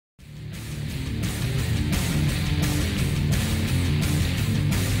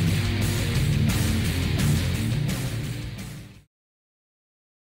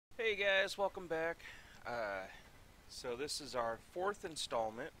Hey guys, welcome back. So this is our fourth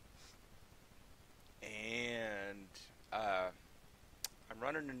installment, and I'm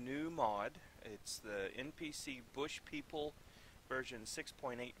running a new mod. It's the NPC Bush People version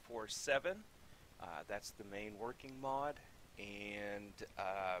 6.847. That's the main working mod, and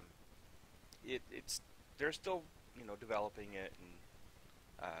it's they're still developing it,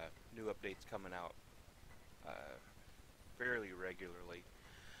 and new updates coming out fairly regularly.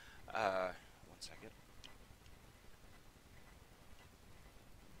 One second.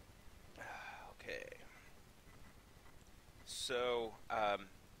 Okay. So,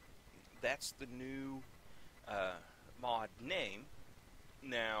 that's the new mod name.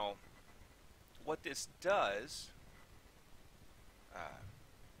 Now, what this does, uh,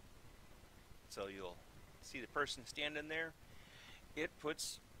 so you'll see the person standing there, it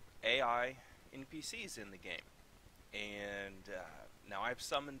puts AI NPCs in the game. And now I've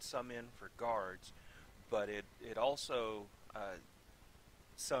summoned some in for guards, but it also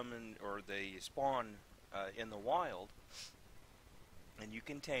summon, or they spawn in the wild, and you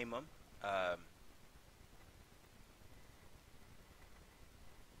can tame them.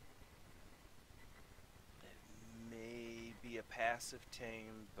 It may be a passive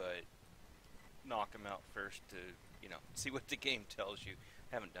tame, but knock them out first to see what the game tells you.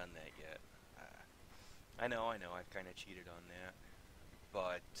 Haven't done that yet. I know, I've kind of cheated on that,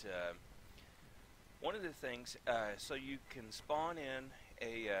 but one of the things, so you can spawn in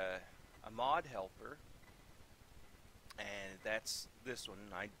a mod helper, and that's this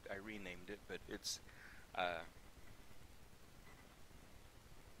one. I renamed it, but it's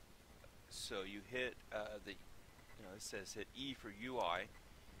so you hit it says hit E for UI,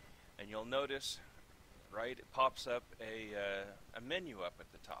 and you'll notice, right, it pops up a menu up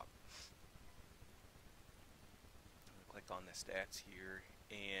at the top. Click on the stats here,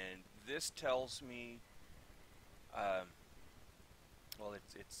 and this tells me, well,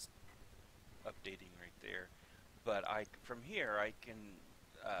 it's updating right there, but from here I can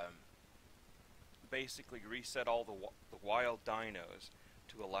basically reset all the wild dinos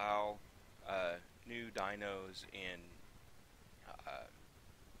to allow new dinos and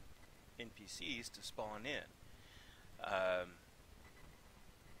NPCs to spawn in.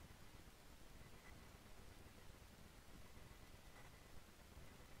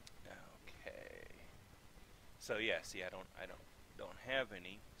 Okay. So yeah, see, I don't have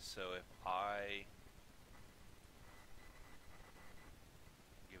any. So if I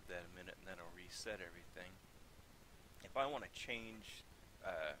give that a minute, and then I'll reset everything. If I want to change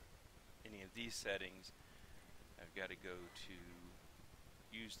any of these settings, I've got to go to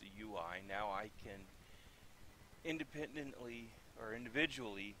use the UI. Now I can independently or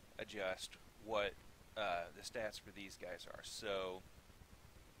individually adjust what the stats for these guys are. So,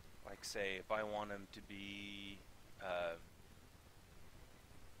 like, say if I want them to be click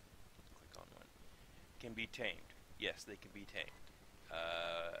on one, can be tamed. Yes, they can be tamed.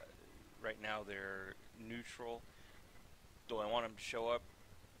 Right now they're neutral. Do I want them to show up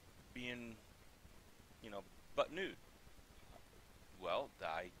being, butt nude? Well,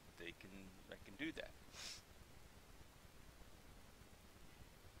 I can do that.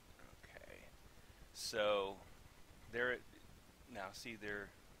 Okay. So they're now, see, they're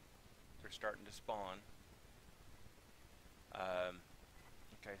starting to spawn.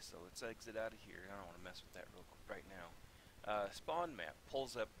 Okay, so let's exit out of here. I don't want to mess with that real quick right now. Spawn map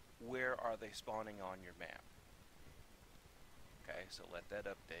pulls up where are they spawning on your map. Okay, so let that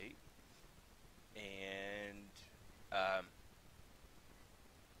update. And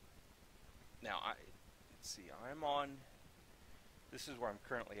now let's see, this is where I'm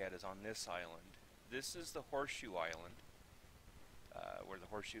currently at, is on this island. This is the Horseshoe Island, where the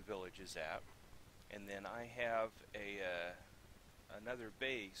Horseshoe Village is at. And then I have another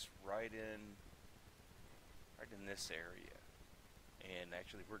base right in this area. And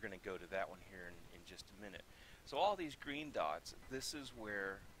actually, we're going to go to that one here in just a minute. So all these green dots, this is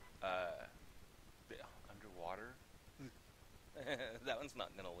where the underwater. That one's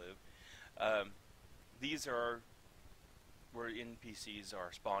not going to live. These are where NPCs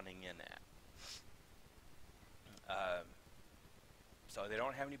are spawning in at. So they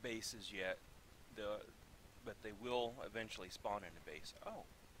don't have any bases yet, but they will eventually spawn in a base. Oh,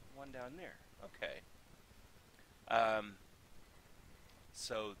 one down there. Okay.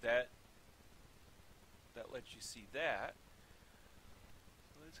 So that lets you see that.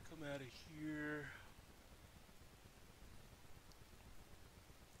 Let's come out of here,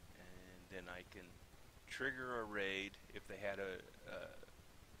 and then I can trigger a raid if they had a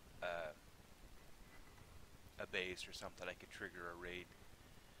base or something. I could trigger a raid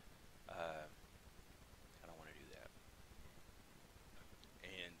I don't want to do that.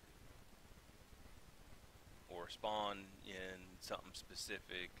 And or spawn in something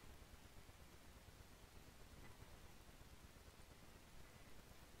specific.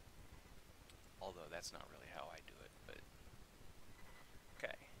 Although that's not really how I do it, but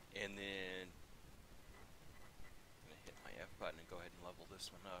okay. And then I'm gonna hit my F button and go ahead and level this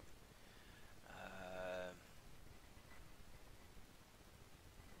one up.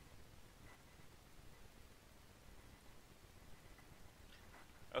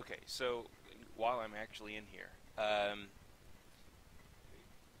 Okay, so while I'm actually in here,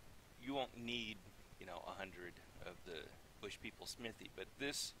 you won't need, 100 of the Bush People smithy, but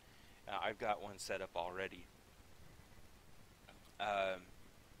this, I've got one set up already. Um,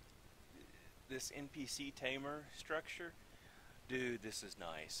 this NPC tamer structure, dude, this is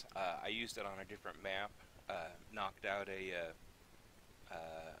nice. I used it on a different map, knocked out a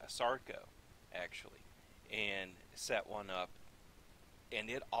Sarco, actually, and set one up, and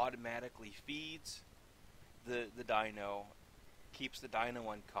it automatically feeds the dino, keeps the dino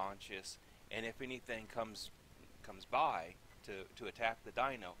unconscious, and if anything comes by to attack the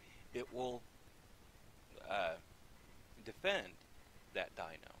dino, it will defend that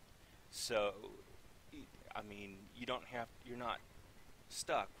dino. So, I mean, you're not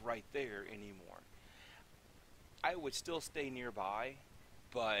stuck right there anymore. I would still stay nearby,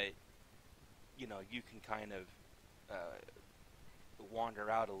 but you can kind of wander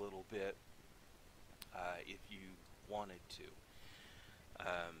out a little bit if you wanted to.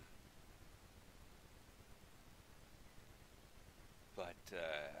 But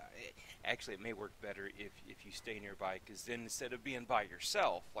actually, it may work better if you stay nearby, because then instead of being by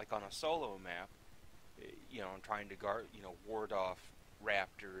yourself, like on a solo map, and trying to ward off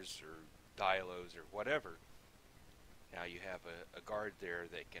raptors or dilos or whatever, now you have a guard there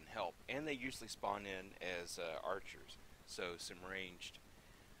that can help, and they usually spawn in as archers, so some ranged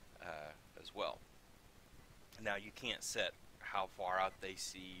as well. Now you can't set how far out they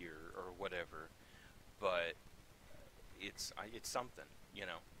see or whatever, but it's something,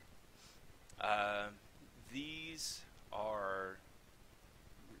 These are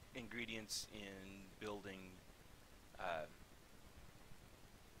ingredients in building. I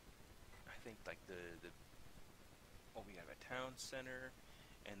think like we have a town center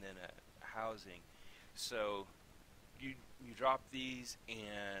and then a housing. So you drop these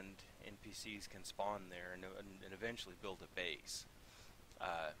and NPCs can spawn there and eventually build a base.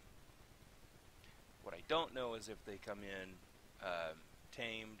 What I don't know is if they come in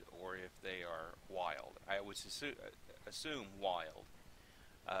tamed or if they are wild. I would assume wild.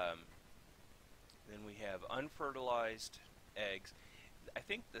 Then we have unfertilized eggs. I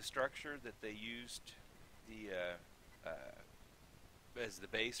think the structure that they used as the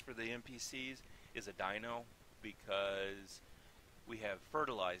base for the NPCs is a dino, because we have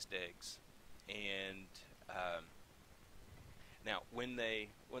fertilized eggs, and now when they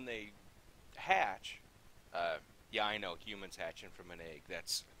hatch, yeah, I know humans hatching from an egg.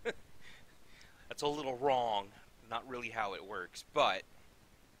 That's that's a little wrong. Not really how it works, but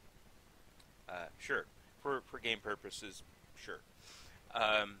sure, for game purposes, sure.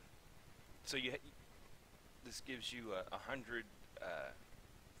 So this gives you 100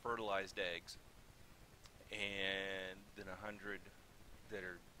 fertilized eggs, and then 100 that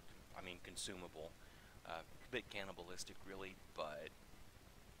are, consumable. A bit cannibalistic, really, but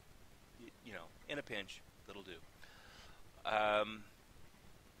in a pinch, that'll do.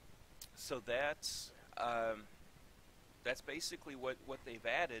 So that's basically what they've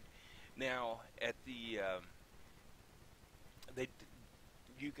added. Now at the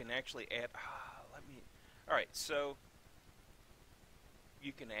you can actually add. All right, so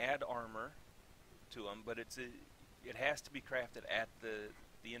you can add armor to them, but it has to be crafted at the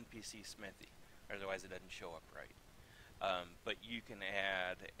NPC smithy, otherwise it doesn't show up right. But you can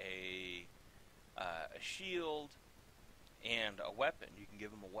add a shield and a weapon. You can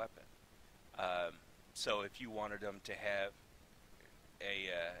give them a weapon. So if you wanted them to have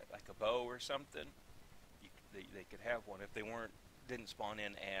like a bow or something, they could have one if they didn't spawn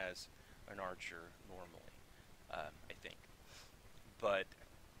in as an archer normally, I think. But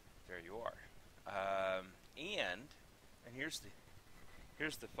there you are. And here's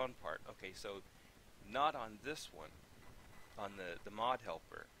the fun part. Okay, so not on this one, on the mod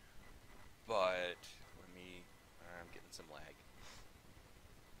helper, but I'm getting some lag.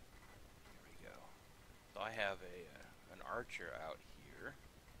 There we go. So I have an archer out here.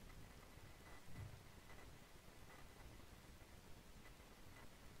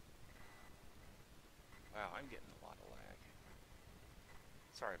 Wow, I'm getting a lot of lag.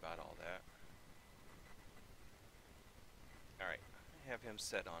 Sorry about all that. Alright, have him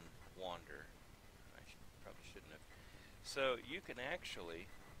set on wander. Probably shouldn't have. So you can actually,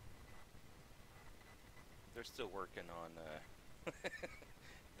 they're still working on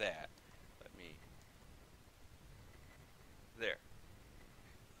that. Let me, there.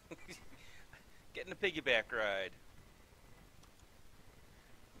 Getting a piggyback ride.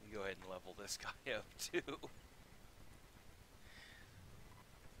 Let me go ahead and level this guy up too.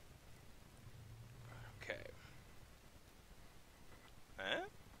 Okay. Huh?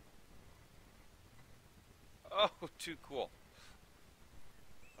 Oh, too cool.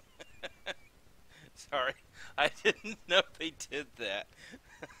 Sorry, I didn't know they did that.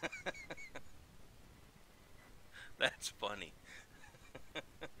 That's funny.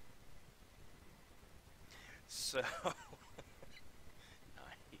 So,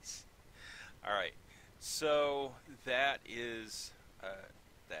 nice. All right, so that is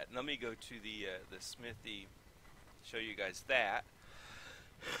that. Let me go to the smithy. Show you guys that.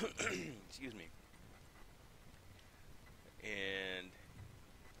 Excuse me. And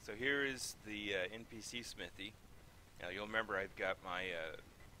so here is the NPC smithy. Now you'll remember I've got my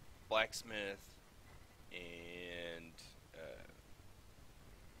blacksmith and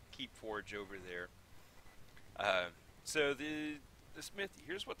keep forge over there. So the smithy,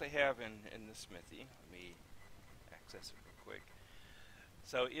 here's what they have in the smithy. Let me access it real quick.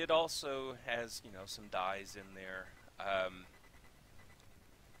 So it also has, you know, some dyes in there.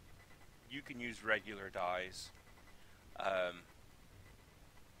 You can use regular dyes.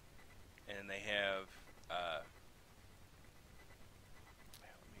 And they have, let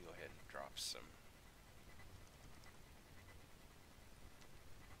me go ahead and drop some.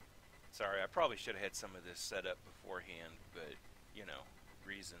 Sorry, I probably should have had some of this set up beforehand, but, you know,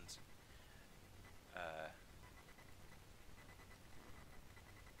 reasons.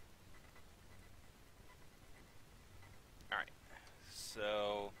 Alright,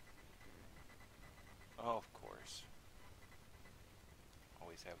 so, oh, of course.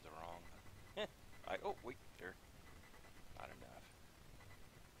 Always have the wrong. Oh, wait, there. Not enough.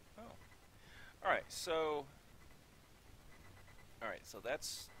 Oh. Alright, so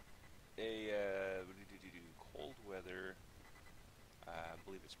that's a cold weather. I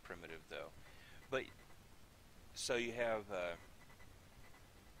believe it's primitive though. But so you have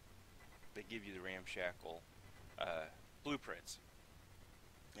they give you the ramshackle blueprints,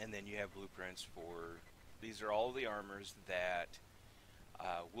 and then you have blueprints for, these are all the armors that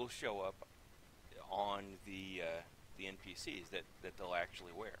will show up on the NPCs that they'll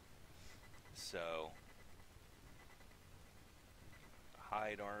actually wear. So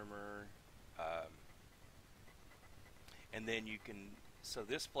hide armor, and then you can, so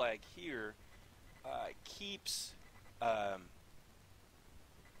this flag here keeps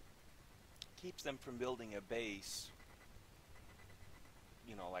them from building a base,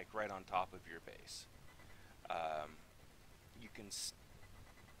 you know, like right on top of your base. You can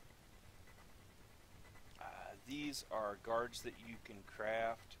these are guards that you can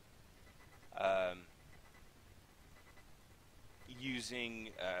craft using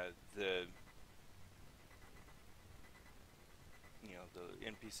the, you know, the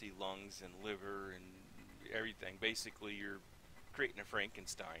NPC lungs and liver and everything. Basically, you're creating a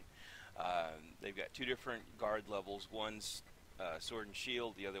Frankenstein. They've got two different guard levels. One's sword and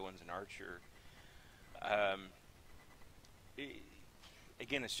shield, the other one's an archer.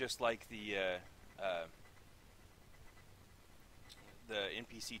 Again, it's just like the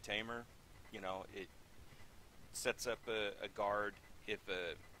NPC tamer. You know, it sets up a guard. If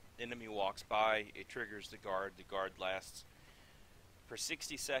an enemy walks by, it triggers the guard. The guard lasts for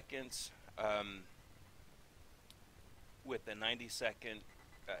 60 seconds with a 90-second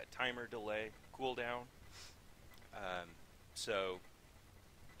timer delay cooldown. So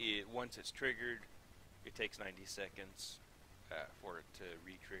once it's triggered, it takes 90 seconds for it to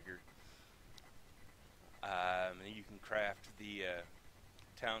re-trigger. And you can craft the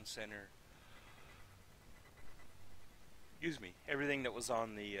town center. Excuse me. Everything that was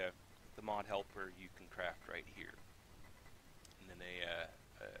on the mod helper you can craft right here. And then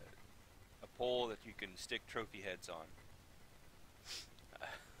a pole that you can stick trophy heads on.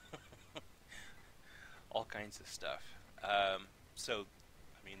 All kinds of stuff. So,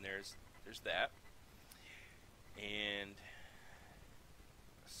 I mean, there's that. And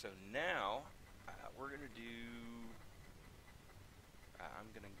so now we're gonna do.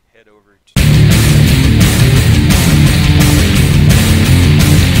 I'm gonna head over to